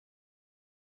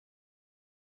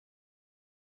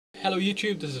Hello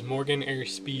YouTube, this is Morgan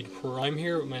Airspeed Prime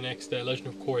here with my next Legend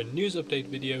of Korra news update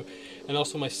video, and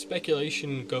also my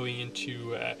speculation going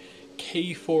into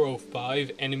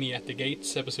K405 Enemy at the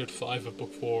Gates, episode 5 of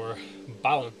book 4,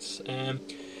 Balance. So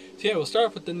yeah, we'll start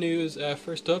off with the news.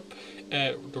 First up,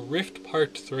 the Rift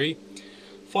Part 3.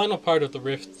 Final part of the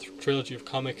Rift trilogy of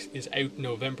comics is out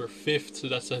November 5th, so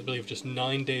that's, I believe, just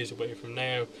 9 days away from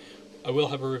now. I will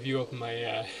have a review up on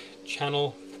my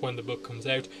channel when the book comes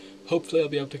out. Hopefully I'll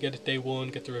be able to get it day one,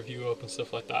 get the review up and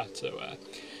stuff like that, so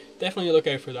definitely look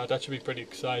out for that. That should be pretty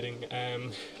exciting.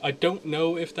 I don't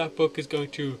know if that book is going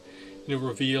to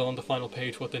reveal on the final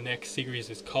page what the next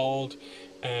series is called,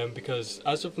 because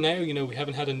as of now, we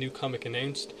haven't had a new comic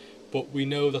announced, but we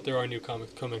know that there are new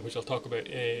comics coming, which I'll talk about,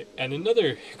 and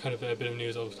another kind of a bit of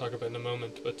news I'll talk about in a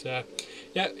moment. But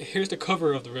yeah, here's the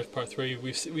cover of the Rift Part 3.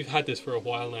 We've had this for a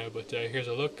while now, but here's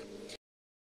a look.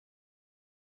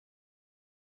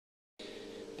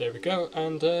 There we go,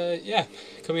 and yeah,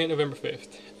 coming out November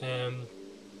 5th.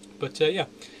 But yeah,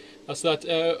 that's that.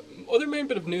 Other main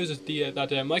bit of news is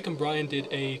that Mike and Brian did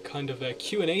a kind of a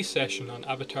Q&A session on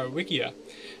Avatar Wikia.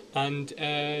 And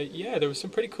yeah, there was some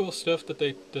pretty cool stuff that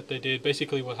they did.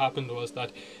 Basically what happened was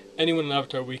that anyone in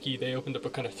Avatar Wiki, they opened up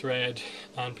a kind of thread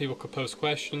and people could post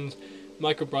questions.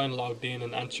 Mike and Brian logged in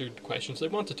and answered questions they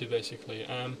wanted to, basically.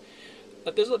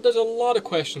 There's a lot of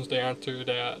questions they answered.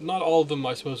 Not all of them,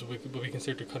 I suppose, would be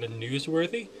considered kind of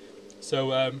newsworthy. So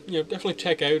definitely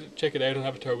check it out on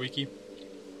Avatar Wiki.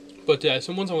 But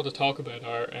some ones I want to talk about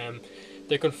are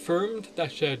they confirmed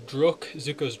that Druk,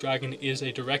 Zuko's dragon, is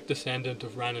a direct descendant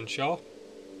of Ran and Shaw,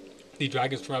 the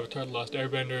dragons from Avatar: The Last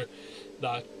Airbender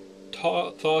that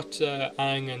taught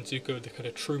Aang and Zuko the kind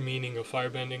of true meaning of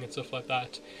firebending and stuff like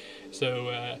that.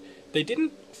 So they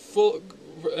didn't full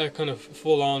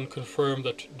on confirm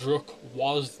that Druk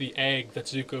was the egg that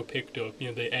Zuko picked up.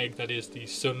 The egg that is the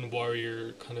Sun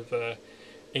Warrior kind of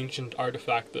ancient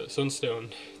artifact, the Sunstone.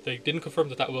 They didn't confirm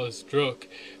that that was Druk,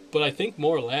 but I think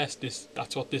more or less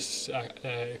that's what this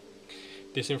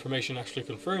information actually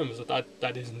confirms,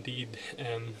 that is indeed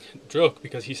Druk,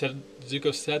 because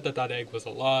Zuko said that egg was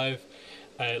alive.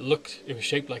 It was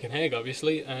shaped like an egg,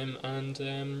 obviously, and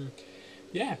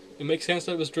yeah, it makes sense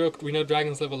that it was Druk. We know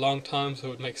dragons live a long time,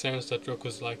 so it makes sense that Druk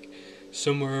was like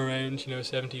somewhere around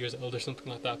 70 years old or something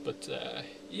like that. But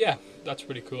yeah, that's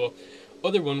pretty cool.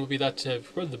 Other one would be that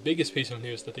probably the biggest piece of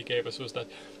news that they gave us was that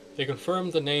they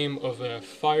confirmed the name of the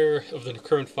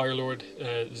current Fire Lord,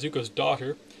 Zuko's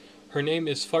daughter. Her name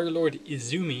is Fire Lord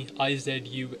Izumi,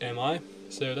 Izumi.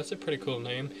 So that's a pretty cool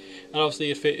name, and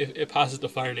obviously it passes the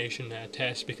Fire Nation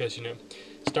test because it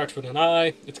starts with an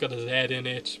I, it's got a Z in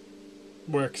it,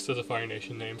 works as a Fire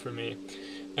Nation name for me.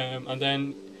 And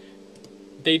then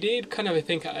they did kind of, I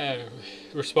think,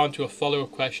 respond to a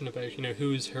follow-up question about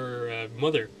who's her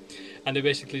mother, and they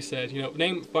basically said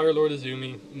name Fire Lord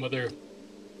Izumi, mother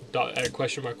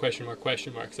question mark question mark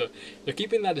question mark. So they're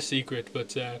keeping that a secret,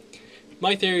 but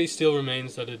my theory still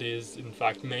remains that it is in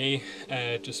fact May.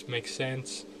 It just makes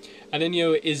sense. And then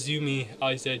Izumi,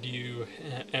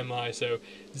 Izumi, so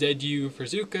ZU for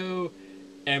Zuko,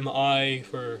 MI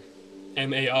for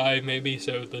MAI maybe,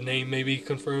 so the name maybe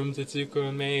confirms it's Zuko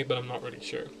and May, but I'm not really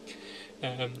sure.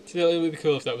 Still, it would be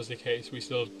cool if that was the case.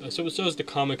 So as the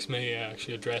comics may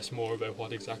actually address more about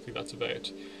what exactly that's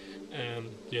about,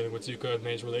 dealing with Zuko and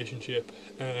May's relationship.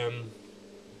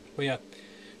 But yeah,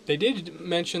 they did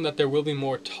mention that there will be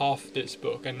more Toph this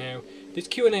book, and now this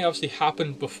Q&A obviously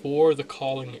happened before the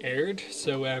calling aired,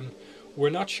 so we're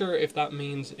not sure if that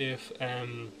means if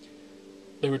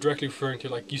they were directly referring to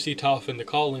like you see Toph in the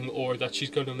calling, or that she's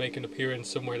going to make an appearance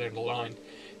somewhere down the line.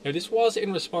 Now this was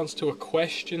in response to a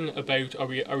question about are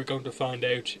we going to find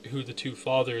out who the two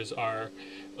fathers are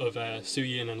of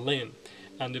Suyin and Lin,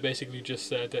 and they basically just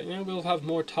said that we'll have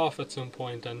more Toph at some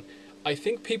point, and I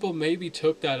think people maybe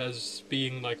took that as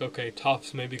being like, okay,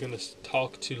 Toph's maybe going to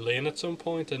talk to Lin at some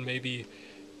point, and maybe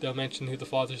they'll mention who the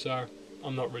fathers are.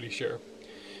 I'm not really sure.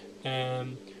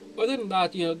 Other than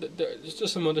that, there's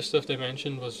just some other stuff they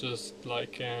mentioned was just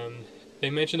like, they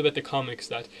mentioned about the comics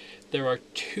that there are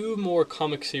 2 more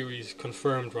comic series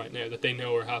confirmed right now that they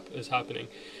know is happening.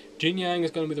 Jin Yang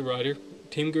is going to be the writer,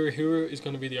 Team Gurihuru is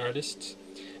going to be the artists,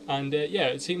 and yeah,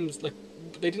 it seems like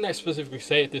they didn't specifically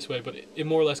say it this way, but it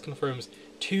more or less confirms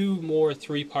 2 more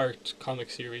 3-part comic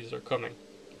series are coming.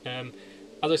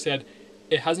 As I said,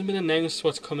 it hasn't been announced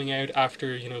what's coming out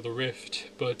after the Rift,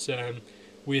 but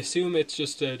we assume it's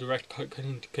just a direct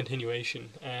continuation.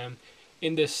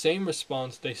 In the same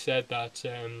response, they said that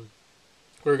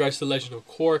with regards to the Legend of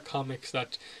Korra comics,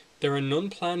 that there are none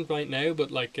planned right now,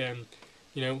 but like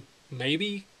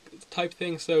maybe type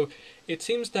thing. So it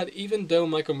seems that even though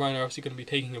Mike and Brian are obviously going to be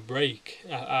taking a break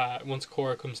once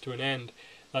Korra comes to an end,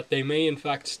 that they may in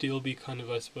fact still be kind of,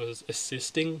 I suppose,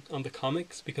 assisting on the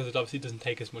comics, because it obviously doesn't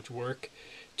take as much work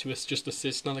to just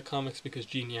assist on the comics because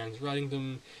Gene Yang's writing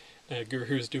them,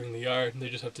 Guru's doing the art, and they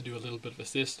just have to do a little bit of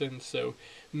assistance. So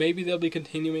maybe they'll be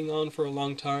continuing on for a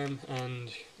long time,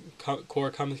 and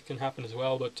Korra comics can happen as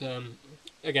well. But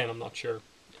again, I'm not sure.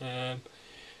 Yeah,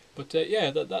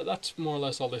 that's more or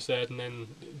less all they said. And then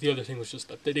the other thing was just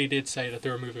that they did say that they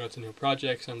were moving on to new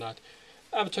projects, and that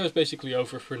Avatar is basically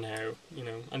over for now, you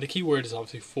know. And the key word is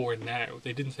obviously for now.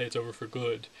 They didn't say it's over for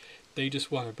good. They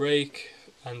just want a break,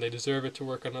 and they deserve it to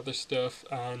work on other stuff,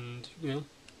 and, you know,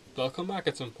 they'll come back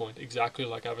at some point, exactly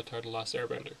like Avatar The Last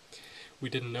Airbender. We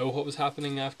didn't know what was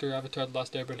happening after Avatar The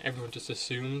Last Airbender. Everyone just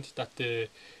assumed that the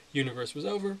universe was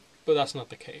over, but that's not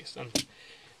the case. And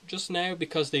just now,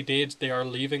 because they are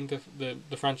leaving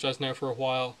the franchise now for a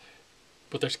while,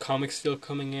 but there's comics still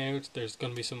coming out, there's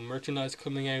going to be some merchandise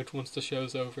coming out once the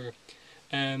show's over.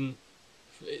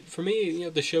 For me, you know,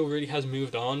 the show really has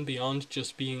moved on beyond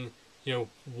just being, you know,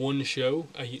 one show.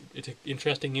 It's an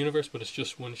interesting universe, but it's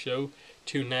just one show,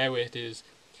 to now it is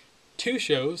two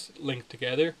shows linked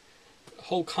together, a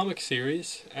whole comic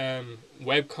series,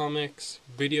 web comics,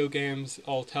 video games,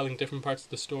 all telling different parts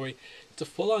of the story. It's a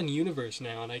full-on universe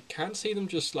now, and I can't see them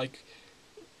just, like,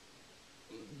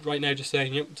 right now just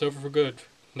saying, yep, it's over for good,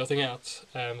 nothing else.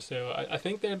 So I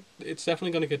think that it's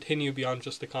definitely going to continue beyond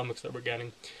just the comics that we're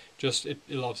getting.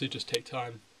 It'll obviously just take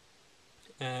time.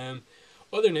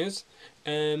 Other news,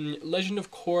 Legend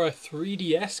of Korra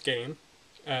 3DS game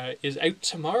is out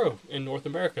tomorrow in North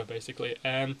America, basically.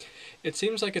 It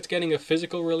seems like it's getting a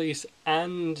physical release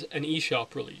and an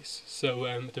eShop release. So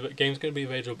the game's going to be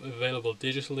available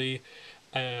digitally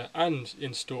and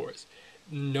in stores.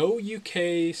 No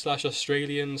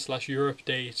UK/Australian/Europe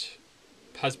date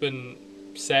has been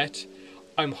set.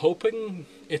 I'm hoping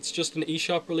it's just an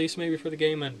eShop release maybe for the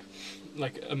game, and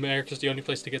like America's the only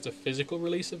place to get a physical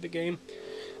release of the game,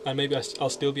 and maybe I'll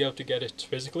still be able to get it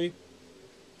physically,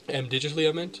 digitally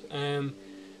I meant.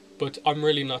 But I'm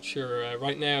really not sure.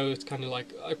 Right now it's kind of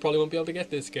like I probably won't be able to get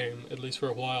this game, at least for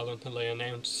a while, until they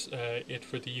announce it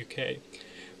for the UK.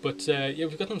 But yeah,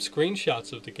 we've got some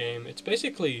screenshots of the game. It's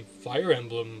basically Fire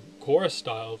Emblem Korra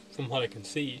style, from what I can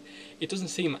see. It doesn't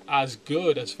seem as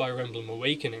good as Fire Emblem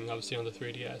Awakening, obviously on the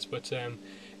 3DS, but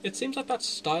it seems like that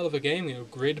style of a game, you know,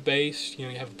 grid-based, you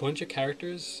know, you have a bunch of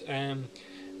characters, and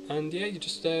yeah, you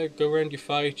just go around, you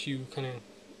fight, you kind of,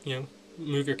 you know,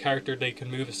 move your character, they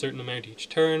can move a certain amount each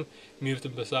turn, move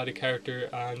them beside a character,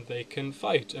 and they can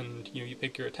fight, and, you know, you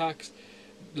pick your attacks,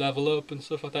 level up and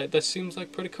stuff like that. That seems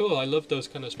like pretty cool. I love those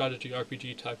kind of strategy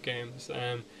RPG type games,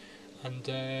 and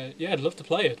yeah, I'd love to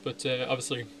play it, but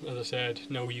obviously, as I said,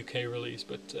 no UK release,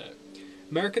 but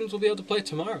Americans will be able to play it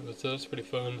tomorrow, so that's pretty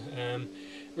fun. In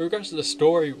regards to the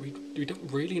story, we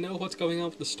don't really know what's going on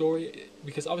with the story,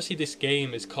 because obviously this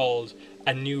game is called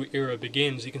A New Era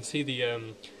Begins. You can see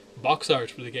the box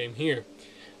art for the game here,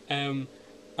 and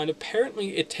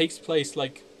apparently it takes place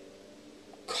like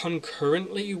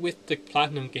concurrently with the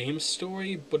Platinum Games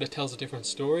story, but it tells a different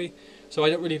story. So I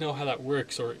don't really know how that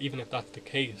works, or even if that's the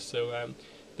case. So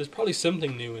there's probably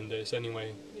something new in this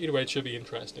anyway. Either way, it should be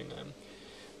interesting.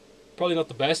 Probably not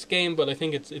the best game, but I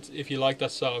think it's if you like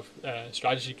that sort of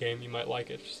strategy game, you might like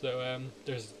it. So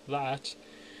there's that.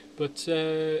 But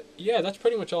yeah, that's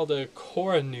pretty much all the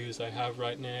Korra news I have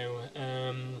right now.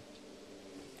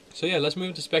 So yeah, let's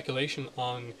move to speculation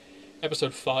on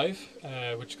episode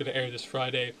 5, which is going to air this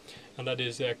Friday, and that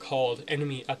is called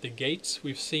Enemy at the Gates.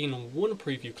 We've seen one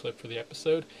preview clip for the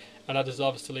episode, and that is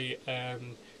obviously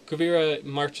Kuvira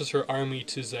marches her army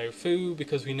to Zaofu,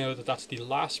 because we know that that's the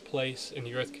last place in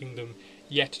the Earth Kingdom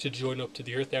yet to join up to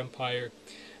the Earth Empire,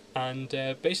 and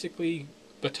basically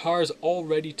Batar's all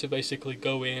ready to basically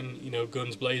go in, you know,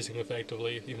 guns blazing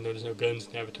effectively, even though there's no guns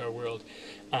in the Avatar world,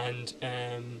 and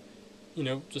you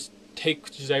know, just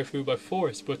take Zaofu by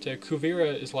force. But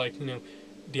Kuvira is like, you know,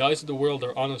 the eyes of the world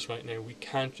are on us right now. We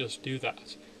can't just do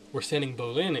that. We're sending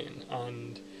Bolin in,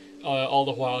 and all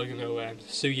the while, you know,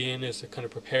 Suyin is kind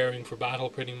of preparing for battle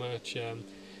pretty much.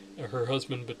 Her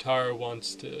husband Batar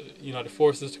wants the United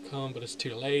Forces to come, but it's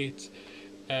too late.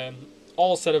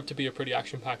 All set up to be a pretty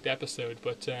action-packed episode,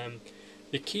 but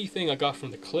the key thing I got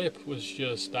from the clip was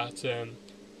just that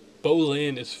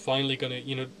Bolin is finally going to,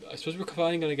 you know, I suppose we're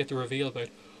finally going to get the reveal about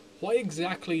why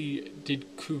exactly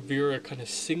did Kuvira kind of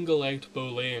single out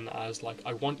Bolin as, like,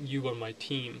 I want you on my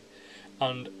team.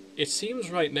 And it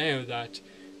seems right now that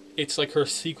it's like her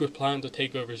secret plan to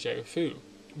take over Zaofu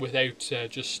without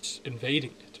just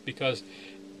invading it, because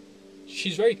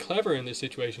she's very clever in this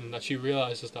situation, that she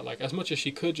realizes that, like, as much as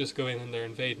she could just go in there,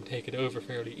 invade and take it over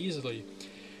fairly easily,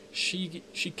 she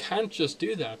can't just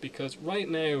do that, because right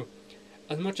now,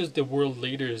 as much as the world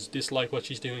leaders dislike what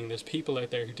she's doing, there's people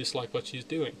out there who dislike what she's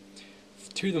doing.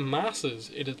 To the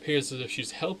masses, it appears as if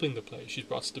she's helping the place. She's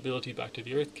brought stability back to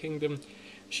the Earth Kingdom.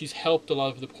 She's helped a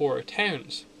lot of the poorer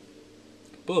towns.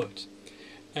 But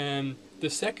the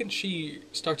second she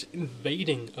starts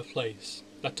invading a place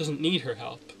that doesn't need her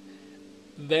help,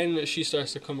 then she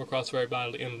starts to come across very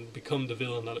badly and become the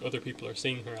villain that other people are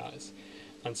seeing her as.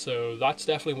 And so that's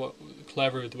definitely what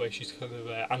clever, the way she's kind of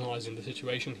analysing the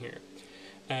situation here.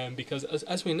 Because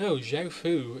as we know,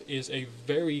 Jiaofu is a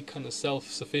very kind of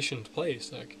self-sufficient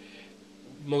place. Like,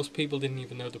 most people didn't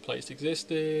even know the place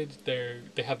existed.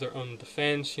 They have their own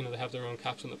defense. You know, they have their own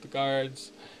captain of the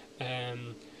guards,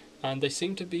 and they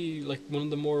seem to be like one of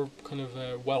the more kind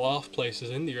of well-off places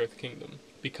in the Earth Kingdom,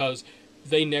 because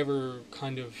they never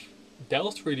kind of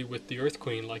dealt really with the Earth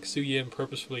Queen. Like, Su Yin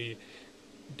purposefully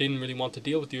didn't really want to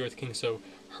deal with the Earth King, so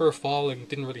her falling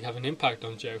didn't really have an impact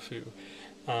on Jiaofu.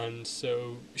 And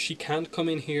so she can't come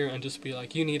in here and just be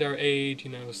like, you need our aid,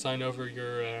 you know, sign over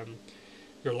your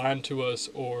land to us,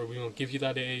 or we won't give you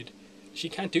that aid. She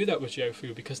can't do that with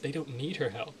Jiaofu because they don't need her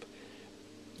help.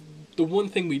 The one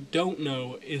thing we don't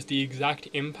know is the exact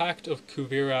impact of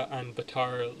Kuvira and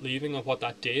Batara leaving, and what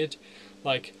that did.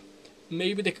 Like,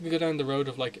 maybe they could go down the road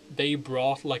of, like, they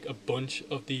brought like a bunch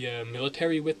of the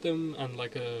military with them, and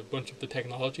like a bunch of the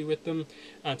technology with them,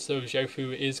 and so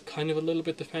Jiaofu is kind of a little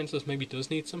bit defenseless, maybe does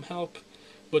need some help.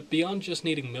 But beyond just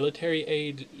needing military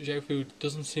aid, Jiaofu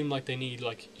doesn't seem like they need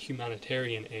like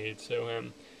humanitarian aid. So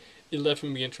it'll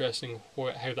definitely be interesting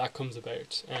how that comes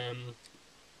about.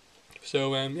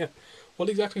 Yeah, what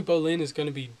exactly Bolin is going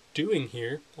to be doing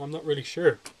here, I'm not really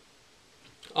sure.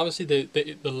 Obviously,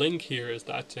 the link here is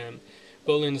that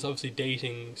Bolin is obviously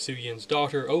dating Su Yin's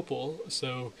daughter, Opal,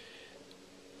 so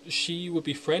she would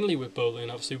be friendly with Bolin.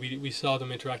 Obviously, we saw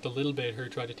them interact a little bit, her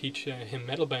try to teach him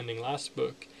metal bending last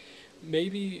book.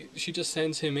 Maybe she just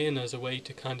sends him in as a way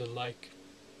to kind of like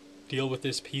deal with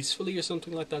this peacefully or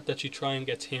something like that, that she try and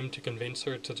gets him to convince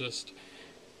her to just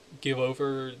give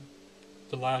over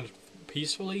the land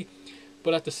peacefully.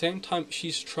 But at the same time,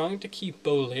 she's trying to keep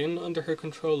Bolin under her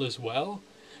control as well.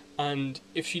 And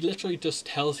if she literally just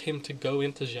tells him to go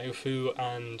into Jiaofu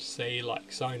and say,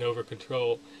 like, sign over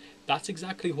control, that's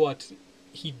exactly what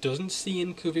he doesn't see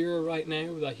in Kuvira right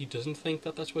now, that he doesn't think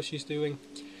that that's what she's doing.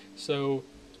 So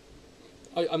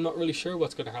I'm not really sure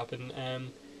what's going to happen.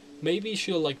 Maybe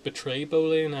she'll like betray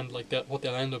Bolin, and like that what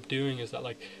they'll end up doing is that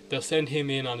like they'll send him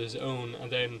in on his own,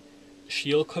 and then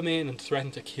she'll come in and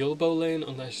threaten to kill Bolin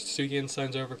unless Su Yin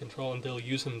signs over control, and they'll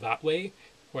use him that way,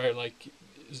 where like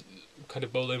kind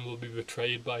of Bolin will be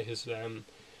betrayed by his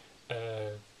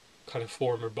kind of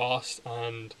former boss,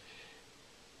 and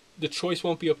the choice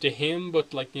won't be up to him,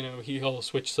 but like, you know, he'll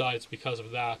switch sides because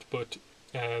of that. But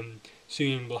Su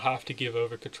Yin will have to give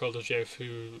over control to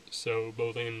Jiaofu so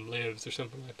Bolin lives, or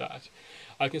something like that.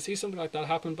 I can see something like that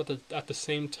happen, but at the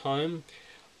same time,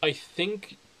 I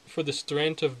think for the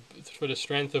strength of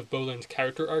Bolin's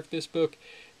character arc this book,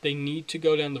 they need to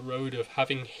go down the road of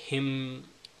having him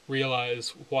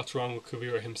realize what's wrong with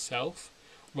Kuvira himself,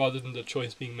 rather than the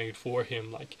choice being made for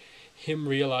him. Like, him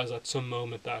realize at some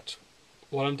moment that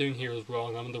what I'm doing here is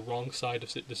wrong, I'm on the wrong side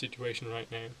of the situation right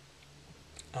now,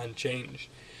 and change.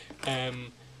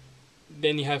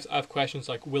 Then you have questions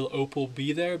like, will Opal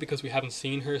be there, because we haven't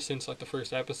seen her since like the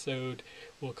first episode?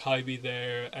 Will Kai be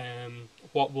there?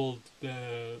 What will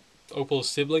Opal's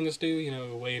siblings do? You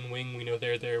know, Wei and Wing, we know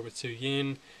they're there with Su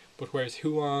Yin, but where's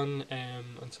Huan,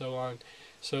 and so on.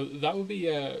 So that would be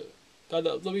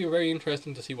that'll be very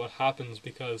interesting to see what happens,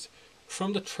 because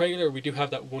from the trailer we do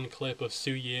have that one clip of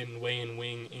Su Yin, Wei and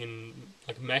Wing in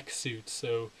like mech suits.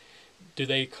 So do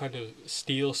they kind of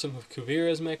steal some of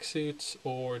Kuvira's mech suits,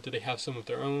 or do they have some of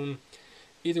their own?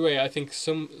 Either way, I think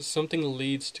something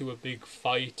leads to a big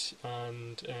fight,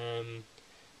 and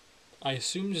I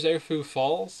assume Zerfu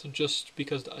falls, just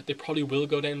because they probably will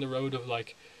go down the road of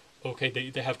like, okay,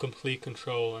 they have complete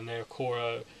control, and now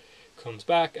Korra comes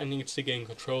back and needs to gain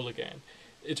control again.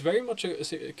 It's very much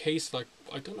a case, like,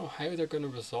 I don't know how they're going to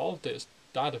resolve this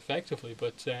that effectively,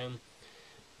 but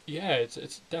yeah,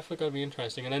 it's definitely going to be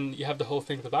interesting. And then you have the whole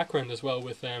thing in the background as well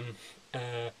with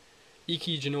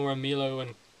Iki, Janora, Milo,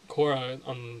 and Korra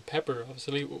on Pepper.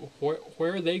 Obviously,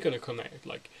 where are they going to come out?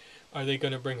 Like, are they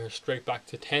going to bring her straight back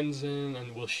to Tenzin,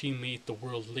 and will she meet the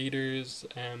world leaders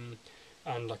and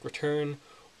like return?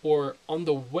 Or on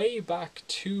the way back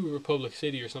to Republic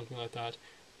City or something like that,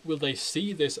 will they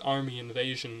see this army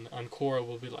invasion, and Korra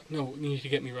will be like, no, you need to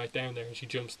get me right down there, and she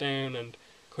jumps down and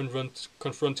confronts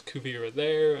Kuvira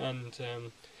there, and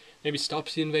maybe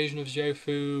stops the invasion of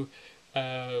Zhao,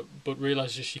 but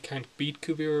realizes she can't beat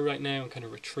Kuvira right now and kind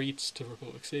of retreats to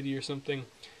Republic City or something.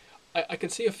 I can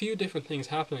see a few different things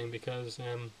happening because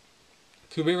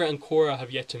Kuvira and Korra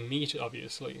have yet to meet,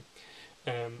 obviously.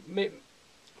 May,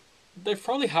 they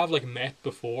probably have like met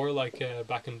before, like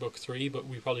back in book 3, but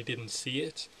we probably didn't see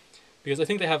it because I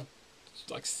think they have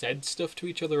like said stuff to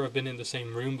each other or been in the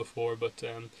same room before, but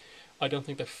I don't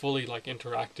think they fully like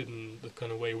interacted in the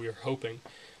kind of way we were hoping.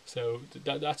 So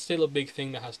that's still a big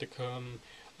thing that has to come.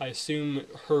 I assume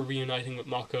her reuniting with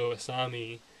Mako,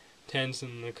 Asami,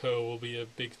 Tenzin, and Co will be a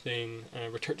big thing.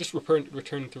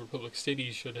 Returning to Republic City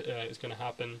is going to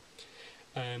happen.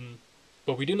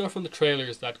 But we do know from the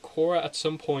trailers that Korra at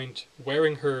some point,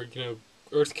 wearing her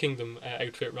Earth Kingdom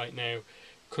outfit right now,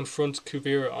 confronts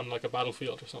Kuvira on like a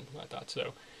battlefield or something like that.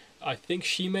 So I think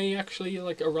she may actually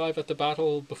like arrive at the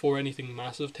battle before anything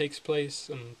massive takes place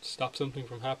and stop something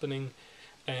from happening.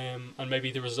 And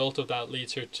maybe the result of that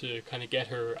leads her to kind of get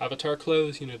her avatar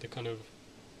clothes, the kind of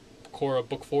Korra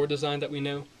Book 4 design that we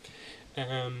know.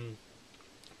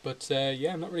 But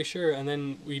yeah, I'm not really sure. And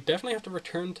then we definitely have to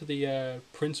return to the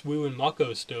Prince Wu and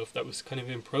Mako stuff that was kind of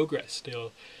in progress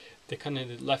still. They kind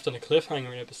of left on a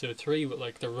cliffhanger in episode 3 with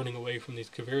like they're running away from these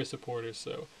Kuvira supporters.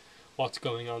 So what's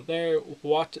going on there?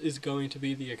 What is going to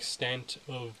be the extent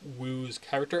of Wu's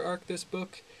character arc this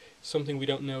book? Something we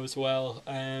don't know as well.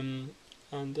 And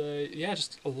yeah,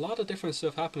 just a lot of different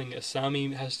stuff happening.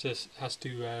 Asami has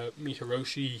to meet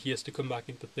Hiroshi. He has to come back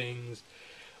into things.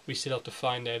 We still have to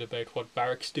find out about what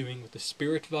Barrack's doing with the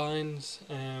spirit vines.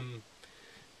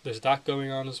 There's that going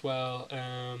on as well.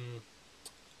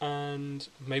 And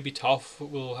maybe Toph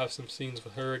will have some scenes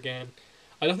with her again.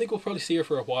 I don't think we'll probably see her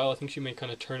for a while. I think she may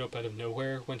kind of turn up out of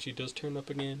nowhere when she does turn up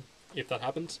again, if that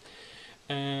happens.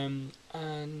 And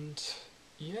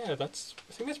yeah, I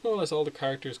think that's more or less all the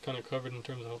characters kind of covered in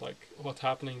terms of like what's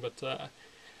happening. But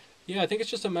yeah, I think it's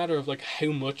just a matter of like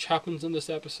how much happens in this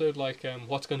episode. Like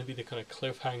what's going to be the kind of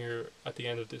cliffhanger at the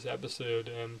end of this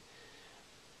episode.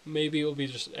 Maybe it'll be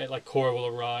just like Korra will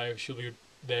arrive, she'll be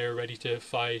there ready to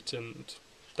fight, and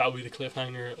that'll be the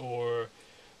cliffhanger. Or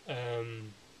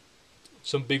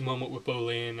some big moment with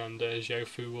Bolin and Zhao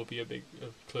Fu will be a big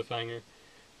cliffhanger.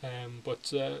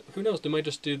 But who knows? They might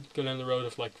just go down the road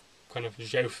of like kind of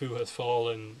Zhao Fu has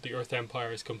fallen, the Earth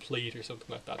Empire is complete, or something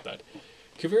like that. That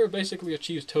Kuvira basically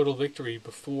achieves total victory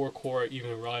before Korra even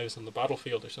arrives on the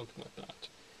battlefield, or something like that.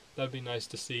 That'd be nice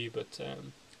to see, but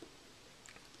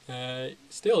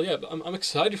still, yeah, I'm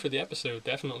excited for the episode.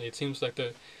 Definitely, it seems like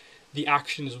the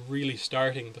action is really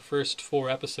starting. The first 4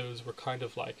 episodes were kind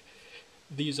of like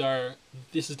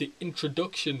this is the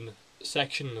introduction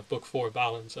section of Book 4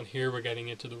 Balance, and here we're getting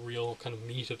into the real kind of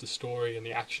meat of the story and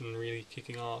the action really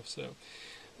kicking off. So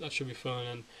that should be fun.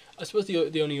 And I suppose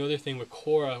the only other thing with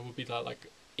Korra would be that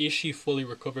like, is she fully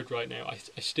recovered right now?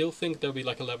 I still think there'll be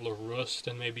like a level of rust,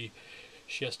 and maybe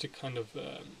she has to kind of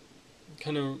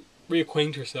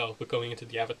reacquaint herself with going into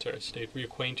the Avatar state,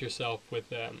 reacquaint herself with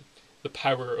the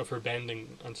power of her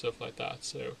bending and stuff like that.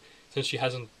 So since she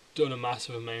hasn't done a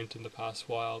massive amount in the past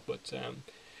while, but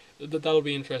that'll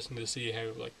be interesting to see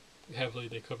how like heavily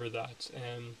they cover that.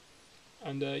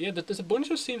 And yeah, there's a bunch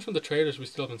of scenes from the trailers we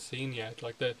still haven't seen yet.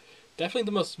 Like definitely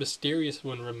the most mysterious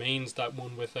one remains that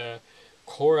one with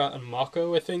Korra and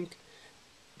Mako. I think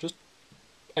just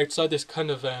outside this kind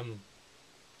of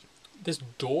this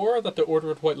door that the Order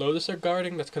of White Lotus are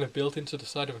guarding, that's kind of built into the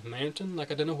side of a mountain.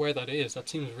 Like I don't know where that is. That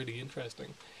seems really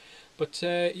interesting. But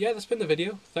yeah, that's been the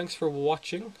video. Thanks for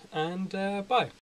watching, and bye.